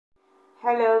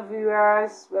Hello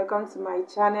viewers, welcome to my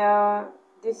channel.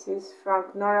 This is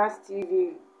Frank Nora's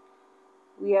TV.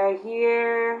 I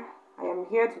am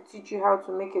here to teach you how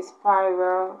to make a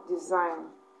spiral design,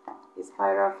 a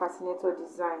spiral fascinator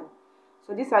design.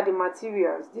 So these are the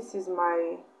materials. This is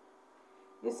my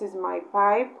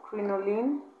pipe,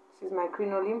 crinoline. This is my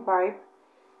crinoline pipe.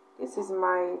 This is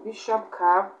my bishop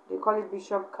cap. They call it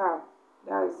bishop cap.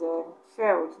 That is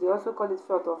felt. They also call it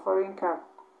felt or foreign cap.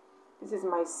 This is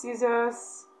my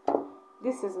scissors.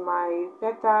 This is my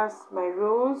petals, my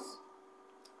rose.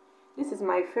 This is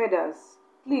my feathers.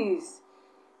 Please,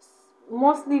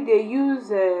 mostly they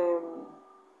use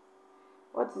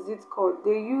what is it called?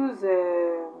 They use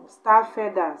star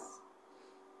feathers.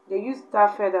 They use star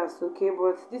feathers, okay,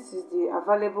 but this is the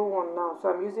available one now,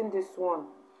 so I'm using this one.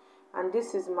 And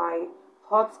this is my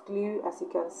hot glue. As you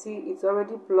can see, it's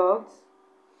already plugged.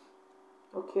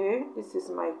 Okay, this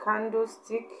is my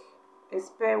candlestick, a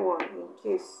spare one in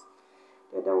case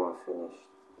the other one finished.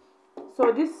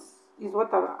 So this is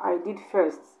what I did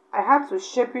first. I had to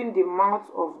shape in the mouth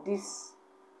of this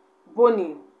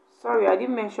bony. Sorry, I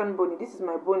didn't mention bony. This is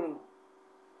my bony.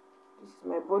 This is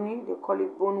my bony. They call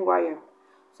it bone wire.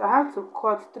 So I have to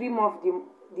trim off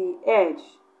the edge,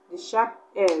 the sharp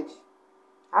edge.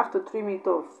 I have to trim it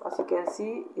off. As you can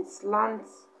see, it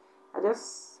slants. I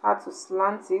just had to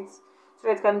slant it so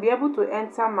it can be able to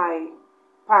enter my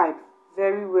pipe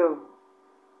very well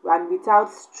and without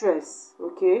stress.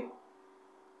 Okay,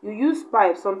 you use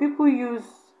pipe. Some people use,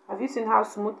 have you seen how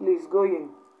smoothly it's going?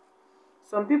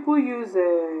 Some people use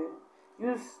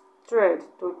thread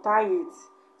to tie it.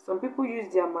 Some people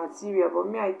use their material, but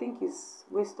me, I think it's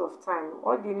waste of time.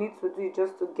 All you need to do is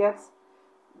just to get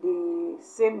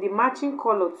the matching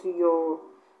color to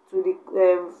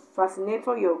the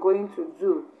fascinator you're going to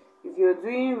do. If you're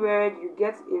doing red, you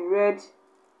get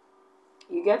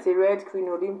a red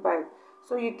crinoline pipe.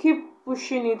 So you keep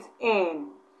pushing it in,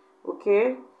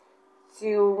 okay,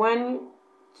 till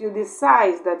the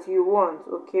size that you want.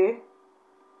 Okay,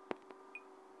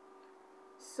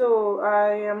 so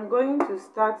I am going to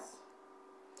start.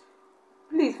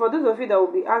 Please, for those of you that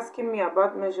will be asking me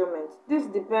about measurements, this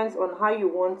depends on how you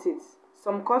want it.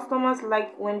 Some customers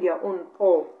like when their own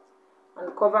pour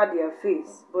and cover their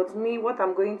face, but me, what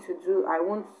I'm going to do, I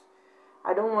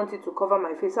don't want it to cover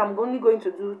my face, so I'm only going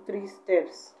to do 3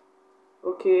 steps.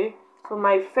 Okay, so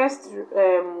my first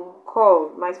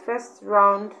my first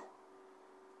round,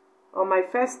 or my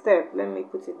first step, let me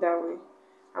put it that way,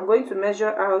 I'm going to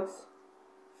measure out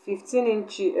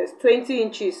 20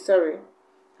 inches, sorry.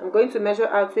 I'm going to measure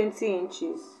out 20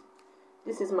 inches.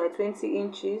 This is my 20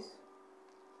 inches.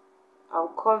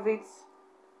 I'll curve it.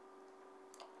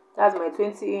 That's my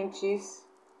 20 inches.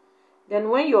 Then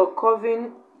when you're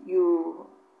curving, you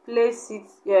place it,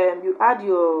 you add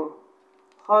your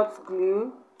hot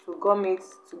glue to gum it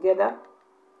together.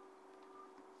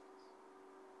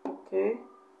 Okay,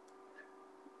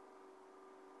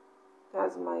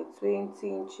 that's my 20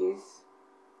 inches.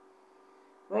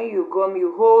 When you gum,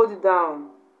 you hold down.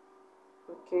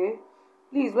 Okay,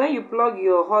 please, when you plug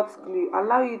your hot glue,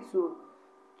 allow it to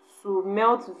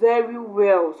melt very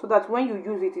well, so that when you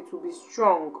use it, it will be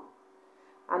strong.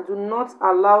 And do not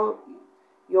allow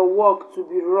your work to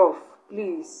be rough.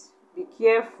 Please be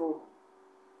careful.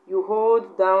 You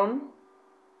hold down.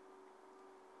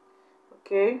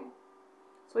 Okay,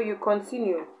 so you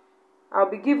continue. I'll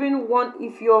be giving one.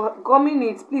 If you're gumming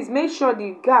it, please make sure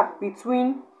the gap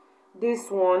between this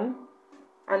one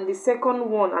and the second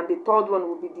one and the third one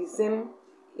will be the same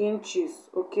inches.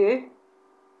 Okay,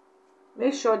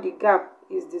 make sure the gap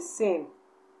is the same.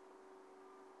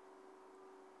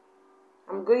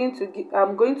 I'm going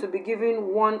to be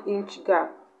giving 1 inch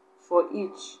gap for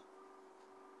each.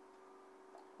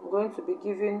 I'm going to be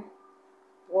giving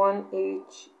 1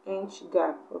 inch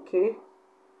gap. Okay,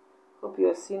 hope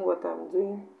you're seeing what I'm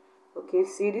doing. Okay,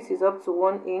 see, this is up to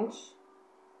 1 inch.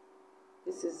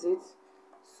 This is it.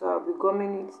 So I'll be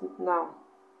gumming it now.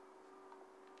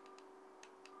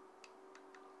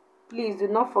 Please do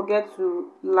not forget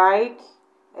to like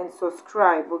and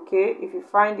subscribe. Okay, if you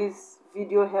find this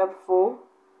video helpful,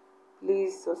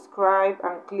 please subscribe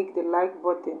and click the like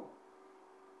button.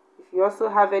 If you also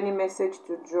have any message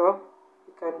to drop,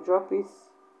 you can drop it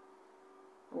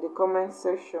in the comment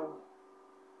section.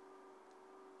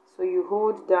 So you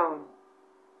hold down.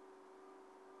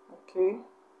 Okay,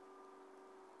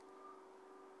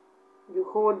 you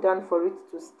hold down for it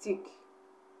to stick.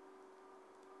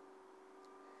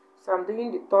 So I'm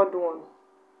doing the third one.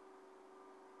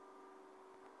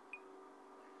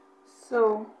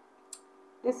 So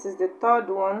this is the third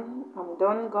one. I'm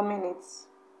done gumming it.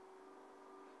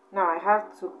 Now I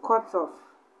have to cut off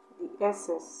the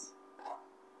excess.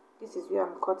 This is where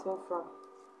I'm cutting from.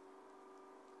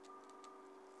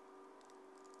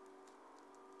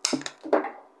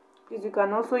 Please, you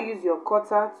can also use your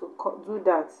cutter to do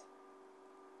that.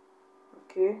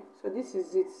 Okay, so this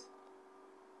is it.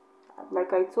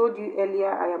 Like I told you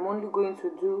earlier, I am only going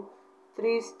to do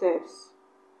 3 steps.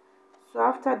 So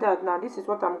after that, now this is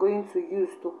what I'm going to use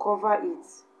to cover it.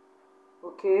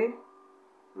 Okay,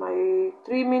 my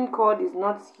trimming cord is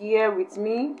not here with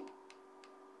me,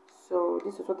 so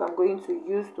this is what I'm going to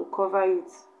use to cover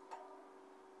it.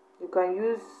 You can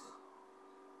use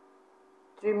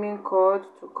trimming cord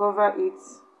to cover it.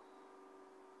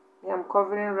 I'm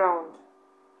covering round.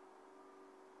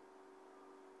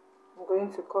 I'm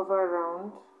going to cover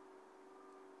round.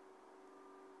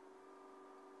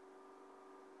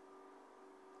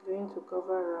 Going to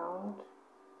cover round.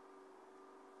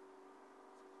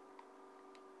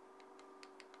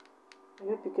 I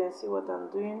hope you can see what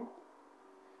I'm doing.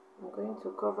 I'm going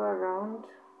to cover round.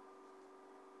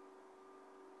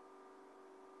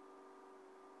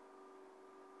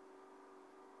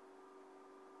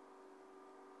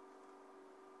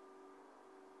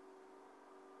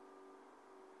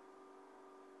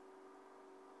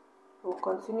 We'll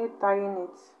continue tying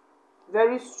it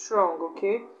very strong,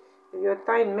 okay? If you're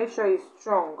tying, make sure it's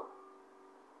strong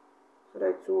so that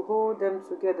it will hold them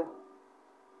together.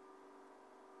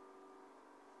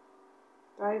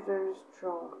 Tie very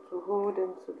strong to hold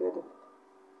them together.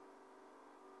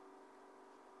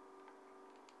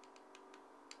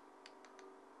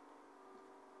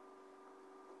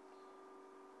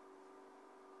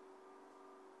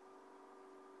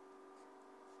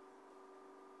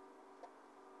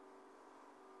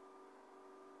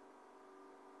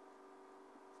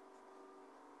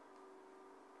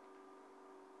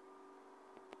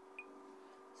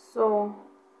 So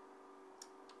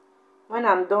when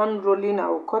I'm done rolling, I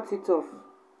will cut it off.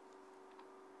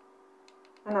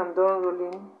 When I'm done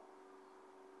rolling,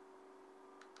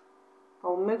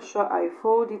 I'll make sure I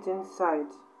fold it inside.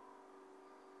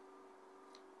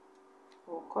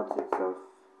 I'll cut it off.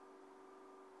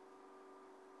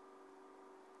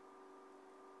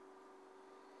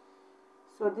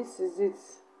 So this is it.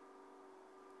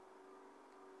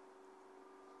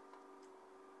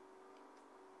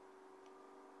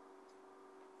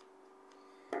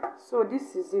 So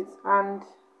this is it, and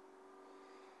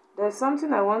there's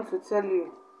something I want to tell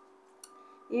you.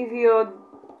 If you're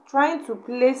trying to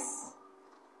place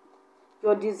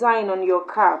your design on your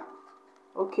cap,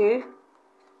 okay,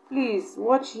 please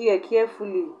watch here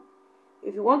carefully.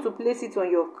 If you want to place it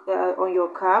on your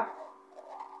cap,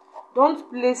 don't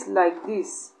place like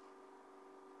this.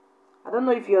 I don't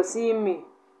know if you're seeing me.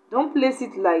 Don't place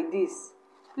it like this.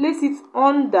 Place it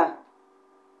under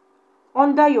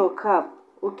your cap,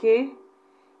 okay?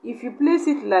 If you place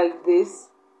it like this,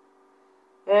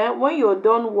 when you're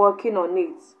done working on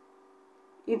it,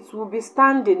 it will be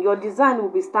standing. Your design will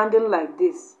be standing like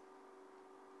this.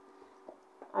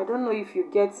 I don't know if you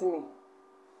get me.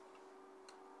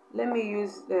 Let me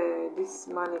use this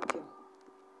mannequin.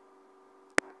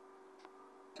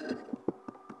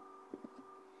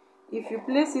 If you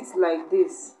place it like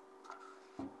this,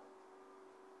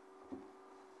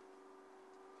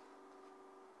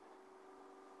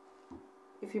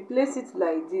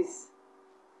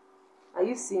 are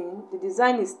you seeing? The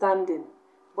design is standing.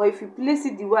 But if you place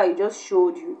it the way I just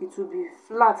showed you, it will be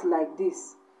flat like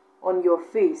this on your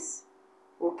face.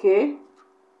 Okay?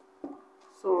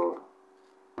 So,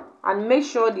 and make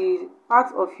sure the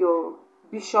part of your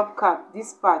bishop cap,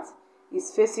 this part,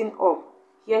 is facing up.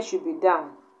 Here should be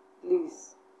down,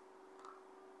 please.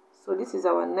 So this is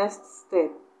our next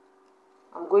step.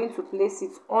 I'm going to place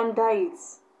it under it.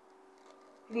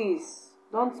 Please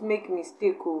don't make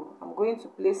mistake. I'm going to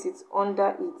place it under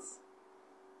it.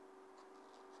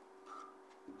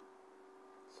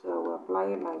 So I will apply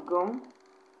my gum.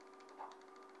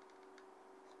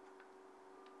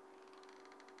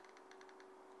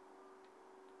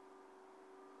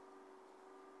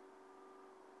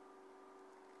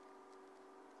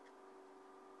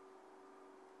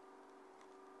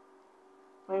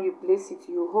 When you place it,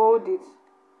 you hold it.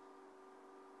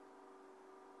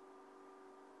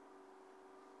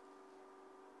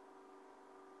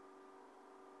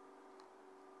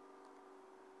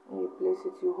 When you place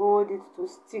it, you hold it to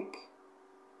stick.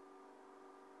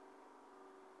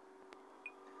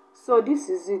 So this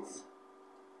is it.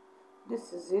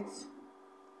 This is it.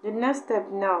 The next step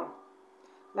now,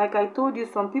 like I told you,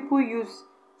 some people use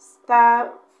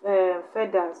star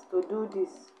feathers to do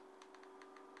this.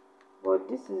 But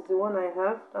this is the one I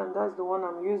have, and that's the one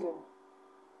I'm using.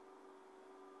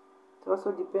 It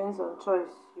also depends on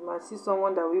choice. You might see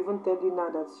someone that will even tell you now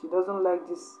that she doesn't like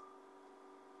this,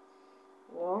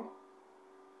 you know.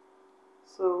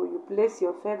 So you place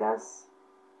your feathers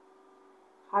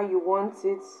how you want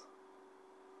it.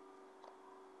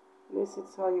 Place it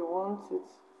how you want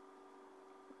it.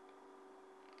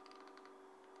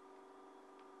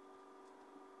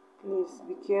 Please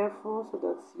be careful so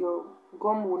that your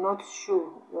gum will not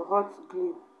show your hot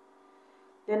glue.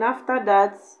 Then after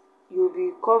that, you'll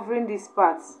be covering this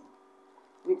part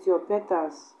with your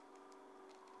petals.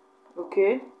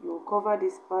 Okay, you will cover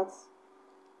this part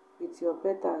with your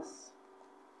petals.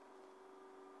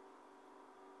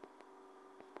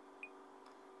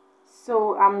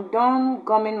 So I'm done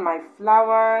gumming my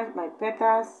flower, my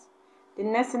petals. The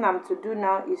next thing I'm to do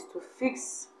now is to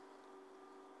fix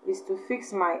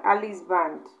my Alice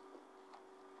band.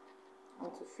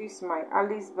 And to fix my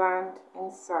Alice band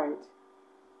inside.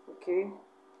 Okay.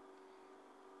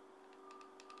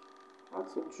 How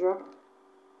to drop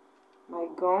my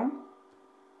gum.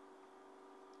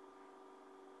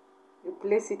 You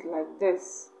place it like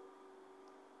this.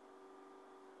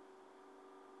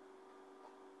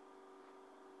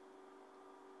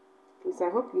 Please, I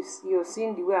hope you're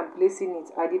seeing the way I'm placing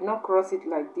it. I did not cross it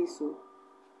like this, so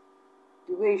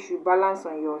the way it should balance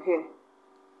on your hair.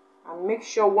 And make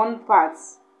sure one part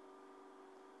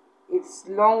it's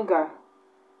longer.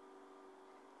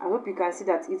 I hope you can see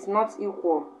that it's not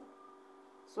equal.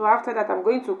 So after that, I'm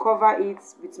going to cover it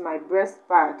with my breast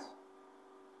pad.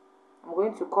 I'm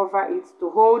going to cover it to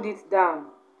hold it down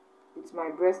with my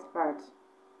breast pad.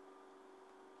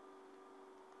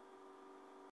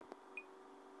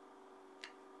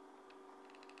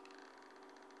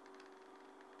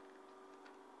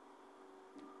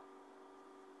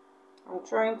 I'm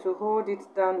trying to hold it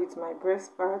down with my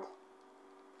breast pad.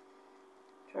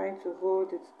 Trying to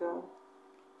hold it down.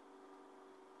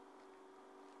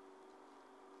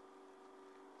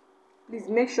 Please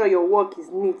make sure your work is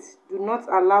neat. Do not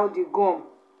allow the gum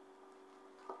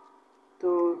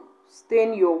to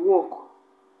stain your work.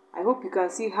 I hope you can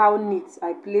see how neat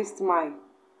I placed mine.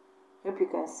 Hope you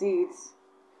can see it.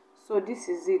 So this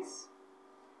is it.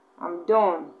 I'm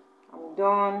done. I'm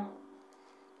done.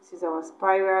 This is our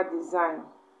spiral design.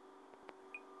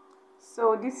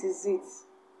 So this is it.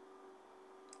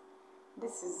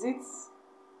 This is it.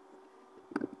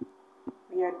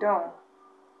 We are done.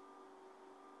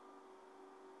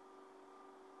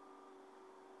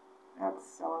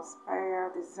 That's our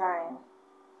spiral design.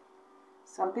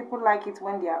 Some people like it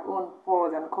when their own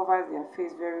pours and covers their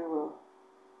face very well.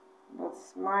 But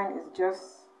mine is just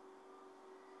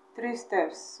 3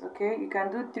 steps. Okay, you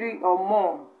can do 3 or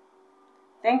more.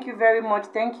 Thank you very much.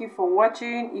 Thank you for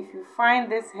watching. If you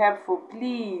find this helpful,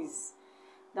 please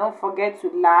don't forget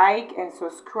to like and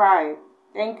subscribe.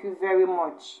 Thank you very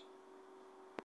much.